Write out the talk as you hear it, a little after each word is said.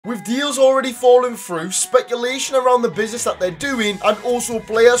With deals already falling through, speculation around the business that they're doing, and also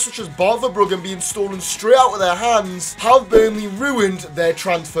players such as Barverbruggen being stolen straight out of their hands, have Burnley ruined their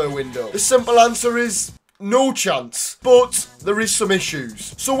transfer window? The simple answer is no chance, but there is some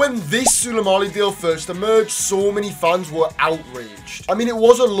issues. So when this Souleymane deal first emerged, so many fans were outraged. I mean, it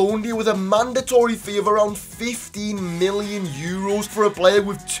was a loan deal with a mandatory fee of around 15 million euros for a player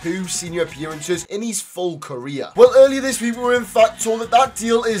with 2 senior appearances in his full career. Well, earlier this week we were in fact told that that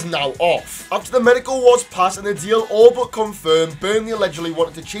deal is now off. After the medical was passed and the deal all but confirmed, Burnley allegedly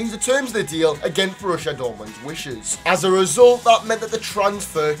wanted to change the terms of the deal against Borussia Dortmund's wishes. As a result, that meant that the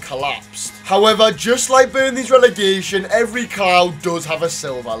transfer collapsed. However, just like Burnley's relegation, every cloud does have a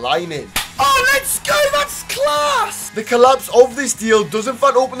silver lining. Oh, let's go! That's class! The collapse of this deal does in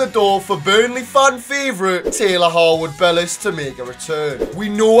fact open the door for Burnley fan favourite Taylor Harwood-Bellis to make a return. We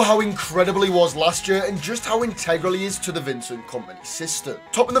know how incredible he was last year and just how integral he is to the Vincent Kompany system.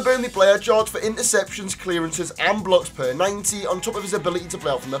 Topping the Burnley player charts for interceptions, clearances and blocks per 90, on top of his ability to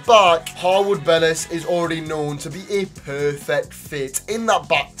play out from the back, Harwood-Bellis is already known to be a perfect fit in that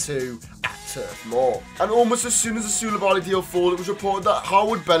back two at Turf Moor. And almost as soon as the Souleymane deal folded, it was reported that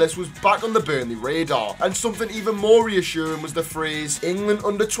Harwood-Bellis was back on the Burnley radar. And something even more reassuring was the phrase, England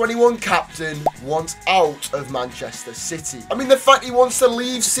under-21 captain wants out of Manchester City. I mean, the fact he wants to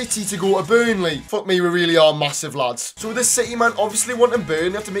leave City to go to Burnley, fuck me, we really are massive lads. So with the City man obviously wanting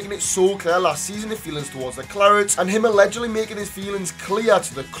Burnley after making it so clear last season his feelings towards the Clarets, and him allegedly making his feelings clear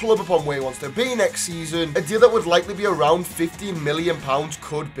to the club upon where he wants to be next season, a deal that would likely be around £50 million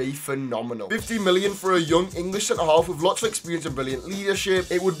could be phenomenal. 50 million for a young English centre-half with lots of experience and brilliant leadership.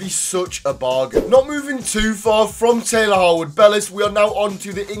 It would be such a bargain. Not moving too far from Taylor Harwood-Bellis, we are now on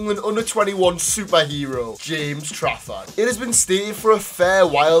to the England under-21 superhero, James Trafford. It has been stated for a fair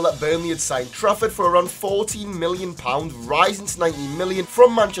while that Burnley had signed Trafford for around £14 million, rising to 90 million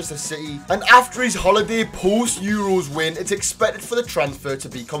from Manchester City. And after his holiday post-Euros win, it's expected for the transfer to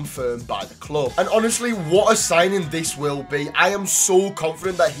be confirmed by the club. And honestly, what a signing this will be. I am so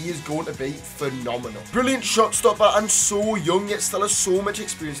confident that he is going to be phenomenal. Brilliant shot stopper and so young, yet still has so much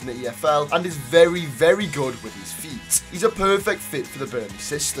experience in the EFL and is very, very good with his feet. He's a perfect fit for the Burnley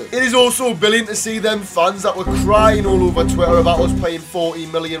system. It is also brilliant to see them fans that were crying all over Twitter about us paying 40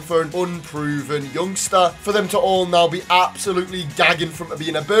 million for an unproven youngster, for them to all now be absolutely gagging from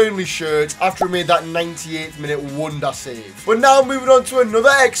being a Burnley shirt after he made that 98th minute wonder save. But now moving on to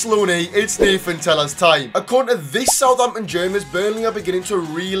another ex-loanee, it's Nathan Teller's time. According to this Southampton journalist, Burnley are beginning to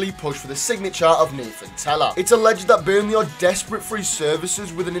really push for the signature of Nathan Teller. It's alleged that Burnley are desperate for his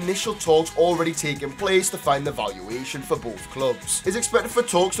services, with an initial talks already taking place to find the valuation for both clubs. It's expected for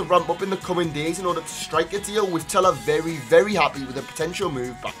talks to ramp up in the coming days in order to strike a deal, with Teller very, very happy with a potential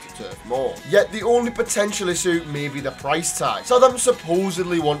move back to Turf Moor. Yet the only potential issue may be the price tag. Southampton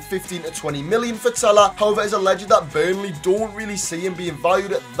supposedly want 15 to 20 million for Teller, however it is alleged that Burnley don't really see him being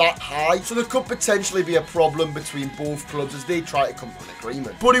valued at that high, so there could potentially be a problem between both clubs as they try to come to an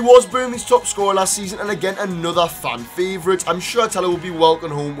agreement. But he was Burnley's top scorer last season, and again another fan favourite. I'm sure Teller will be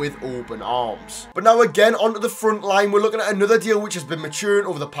welcomed home with open arms. But now again onto the front line, we're looking at another deal which has been maturing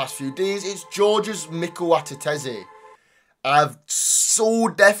over the past few days. It's George's Miko Ateteze. I've so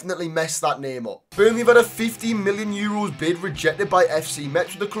definitely messed that name up. Burnley have had a 15 million euros bid rejected by FC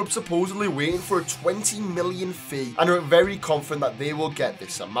Metz, with the club supposedly waiting for a 20 million fee, and are very confident that they will get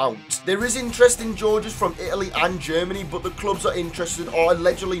this amount. There is interest in Georges from Italy and Germany, but the clubs are interested or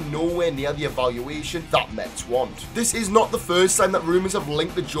allegedly nowhere near the evaluation that Metz want. This is not the first time that rumours have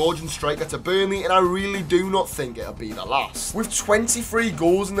linked the Georgian striker to Burnley, and I really do not think it'll be the last. With 23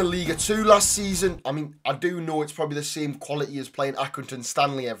 goals in the Liga 2 last season, I mean, I do know it's probably the same quality as playing Accrington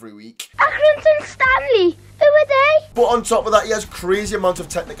Stanley every week. Accrington Stanley? Who are they? But on top of that, he has crazy amount of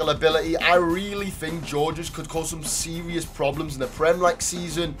technical ability. I really think Georges could cause some serious problems in the Prem like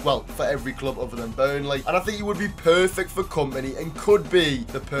season. Well, for every club other than Burnley. And I think he would be perfect for Kompany and could be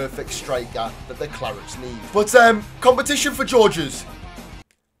the perfect striker that the Clarets need. But competition for Georges.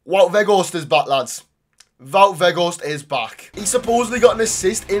 Wout Weghorst is back, lads. Wout Weghorst is back. He supposedly got an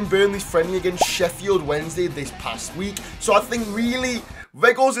assist in Burnley's friendly against Sheffield Wednesday this past week. So I think really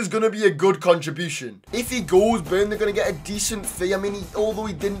Weghorst is going to be a good contribution. If he goes, Burnley are going to get a decent fee. I mean, although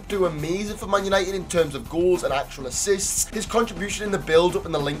he didn't do amazing for Man United in terms of goals and actual assists, his contribution in the build-up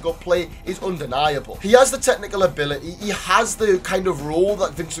and the link-up play is undeniable. He has the technical ability, he has the kind of role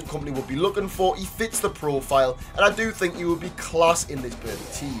that Vincent Kompany would be looking for, he fits the profile, and I do think he would be class in this Burnley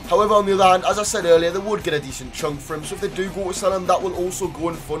team. However, on the other hand, as I said earlier, they would get a decent chunk for him, so if they do go to sell him, that will also go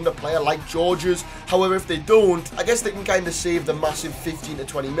and fund a player like Georges. However, if they don't, I guess they can kind of save the massive 50 15 to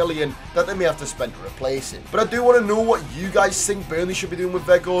 20 million that they may have to spend to replace him. But I do want to know what you guys think Burnley should be doing with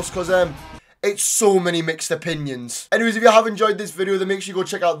Weghorst, because it's so many mixed opinions. Anyways, if you have enjoyed this video, then make sure you go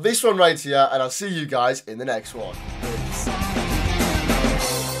check out this one right here, and I'll see you guys in the next one.